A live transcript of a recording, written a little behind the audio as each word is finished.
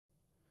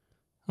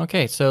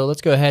Okay, so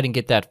let's go ahead and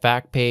get that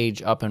fact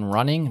page up and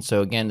running.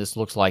 So again, this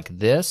looks like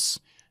this.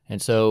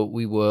 And so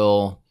we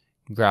will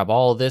grab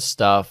all of this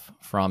stuff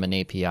from an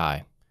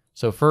API.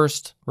 So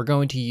first, we're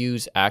going to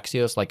use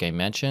Axios like I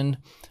mentioned,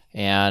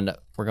 and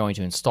we're going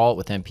to install it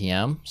with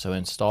npm. So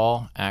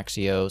install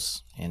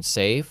Axios and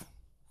save.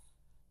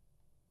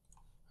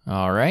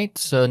 All right,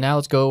 so now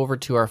let's go over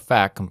to our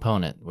fact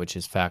component, which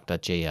is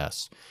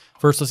fact.js.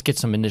 First, let's get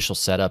some initial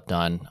setup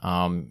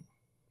done.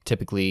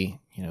 Typically,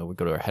 we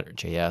go to our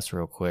header.js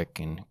real quick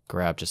and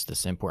grab just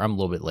this import. I'm a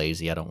little bit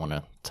lazy. I don't want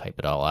to type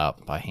it all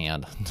out by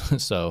hand.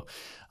 So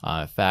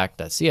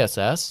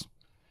fact.css,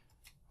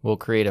 we'll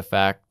create a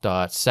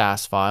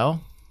fact.sas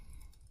file.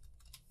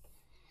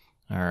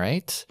 All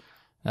right,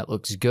 that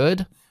looks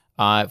good.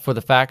 For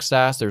the fact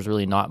sas, there's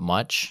really not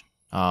much.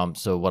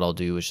 So what I'll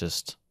do is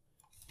just,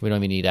 we don't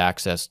even need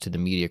access to the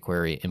media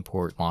query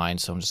import line.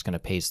 So I'm just going to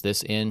paste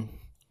this in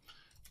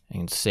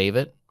and save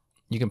it.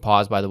 You can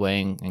pause, by the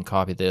way, and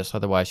copy this.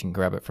 Otherwise, you can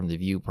grab it from the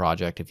Vue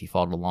project if you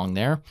followed along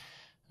there.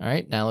 All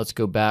right, now let's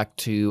go back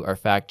to our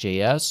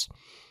fact.js.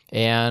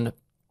 And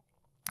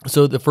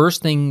so the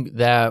first thing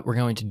that we're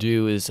going to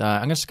do is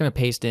I'm just going to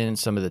paste in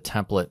some of the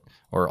template,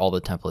 or all the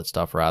template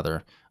stuff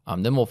rather.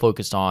 Then we'll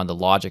focus on the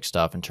logic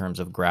stuff in terms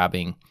of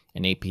grabbing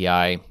an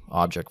API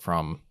object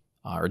from,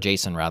 or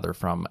JSON rather,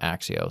 from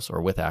Axios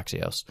or with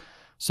Axios.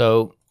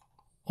 So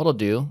what I'll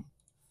do,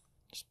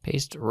 just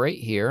paste right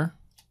here.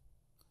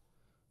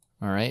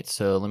 All right,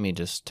 so let me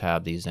just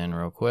tab these in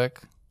real quick.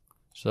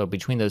 So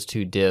between those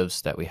two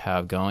divs that we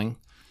have going.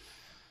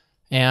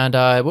 And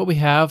what we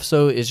have,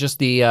 so is just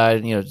the,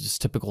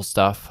 just typical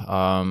stuff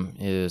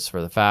is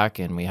for the fact,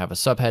 and we have a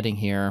subheading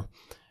here,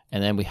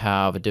 and then we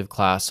have a div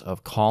class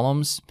of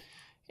columns.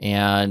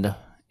 And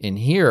in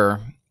here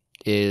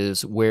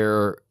is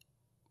where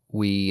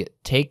we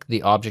take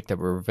the object that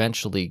we're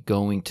eventually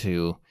going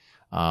to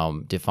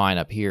define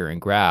up here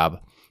and grab.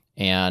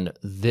 And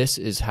this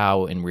is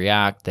how in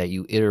React that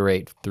you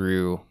iterate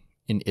through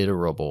an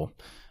iterable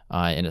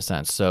in a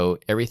sense. So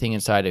everything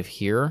inside of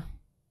here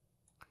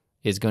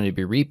is going to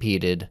be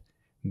repeated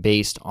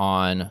based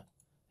on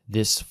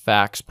this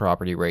facts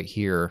property right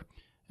here,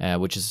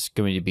 which is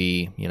going to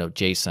be,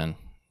 JSON.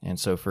 And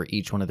so for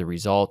each one of the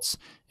results,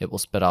 it will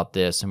spit out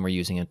this, and we're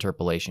using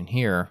interpolation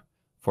here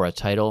for a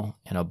title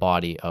and a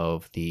body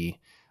of the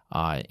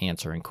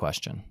answer in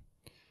question.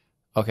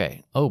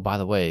 Okay, oh, by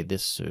the way,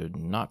 this should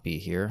not be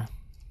here.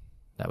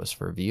 That was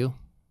for view.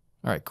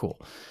 All right, cool.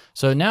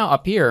 So now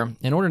up here,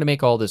 in order to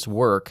make all this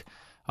work,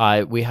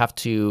 we have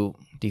to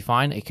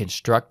define a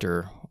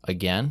constructor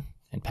again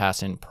and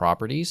pass in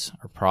properties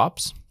or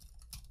props.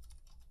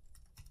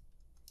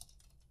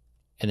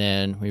 And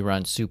then we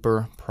run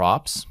super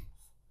props.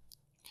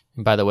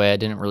 And by the way, I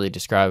didn't really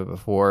describe it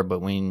before, but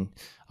when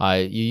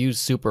you use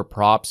super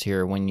props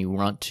here, when you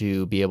want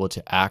to be able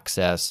to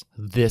access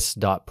this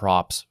dot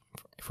props,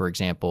 for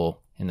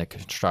example, in the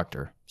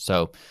constructor.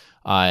 So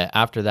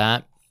after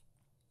that,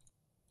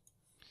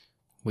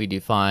 we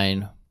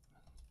define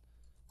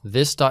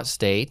this dot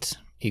state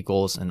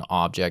equals an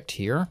object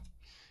here,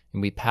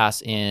 and we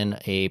pass in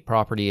a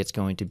property. It's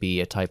going to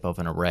be a type of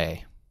an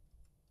array.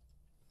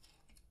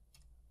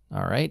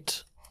 All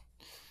right.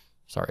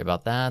 Sorry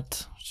about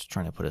that. Just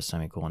trying to put a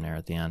semicolon there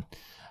at the end.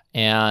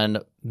 And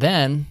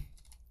then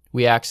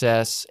we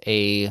access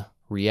a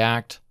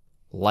React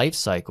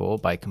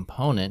lifecycle by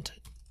component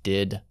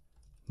did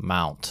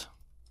mount.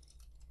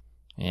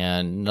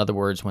 And in other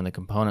words, when the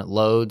component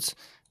loads,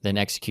 then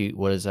execute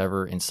what is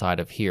ever inside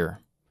of here.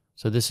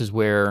 So this is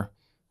where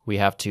we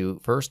have to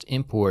first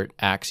import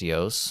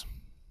Axios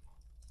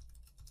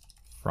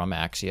from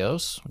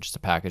Axios, which is the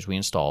package we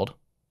installed.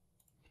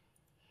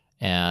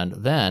 And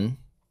then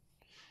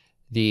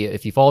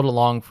if you followed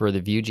along for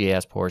the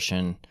Vue.js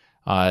portion,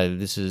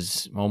 this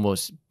is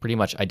almost pretty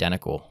much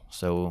identical.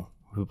 So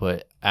we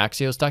put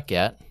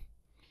axios.get,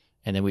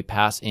 and then we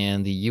pass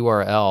in the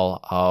URL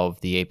of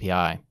the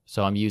API.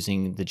 So I'm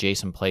using the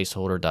JSON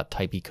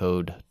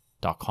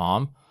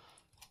placeholder.typecode.com,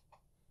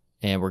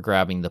 and we're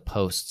grabbing the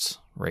posts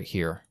right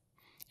here.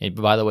 And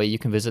by the way, you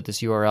can visit this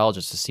URL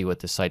just to see what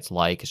this site's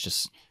like. It's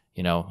just,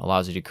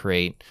 allows you to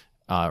create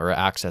or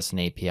access an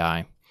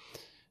API.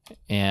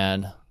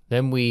 And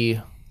then we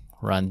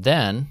run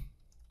then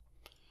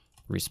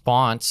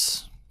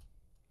response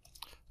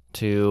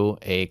to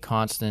a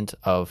constant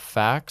of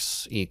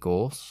facts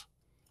equals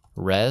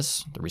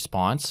res, the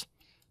response,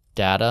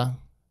 data,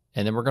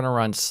 and then we're going to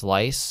run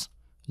slice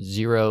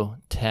 0,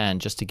 10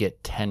 just to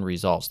get 10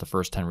 results, the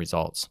first 10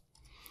 results.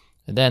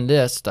 And then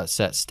this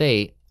 .set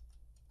state,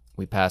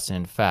 we pass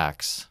in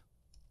facts.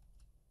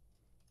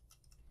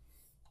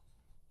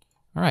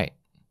 All right,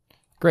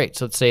 great.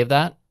 So let's save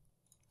that.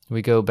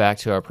 We go back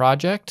to our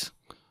project,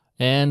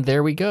 and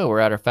there we go. We're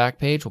at our fact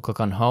page. We'll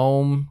click on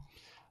home.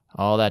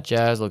 All that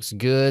jazz looks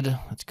good.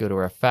 Let's go to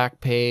our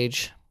fact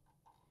page.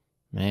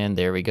 And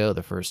there we go,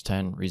 the first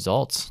 10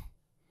 results.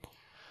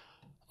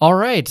 All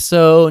right,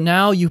 so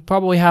now you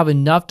probably have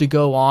enough to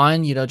go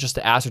on, just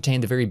to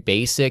ascertain the very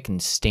basic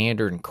and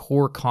standard and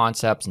core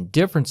concepts and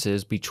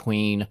differences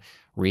between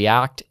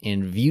React,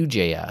 and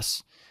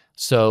Vue.js.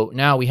 So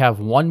now we have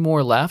one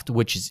more left,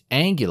 which is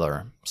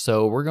Angular.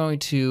 So we're going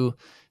to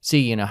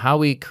see, how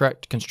we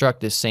construct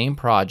this same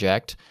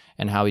project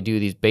and how we do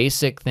these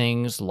basic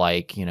things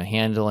like,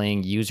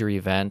 handling user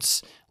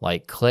events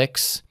like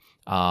clicks,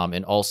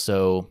 and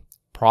also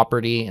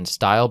property and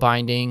style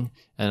binding,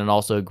 and then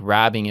also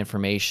grabbing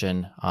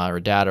information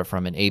or data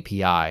from an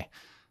API.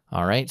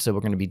 All right, so we're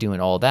going to be doing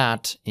all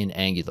that in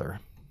Angular.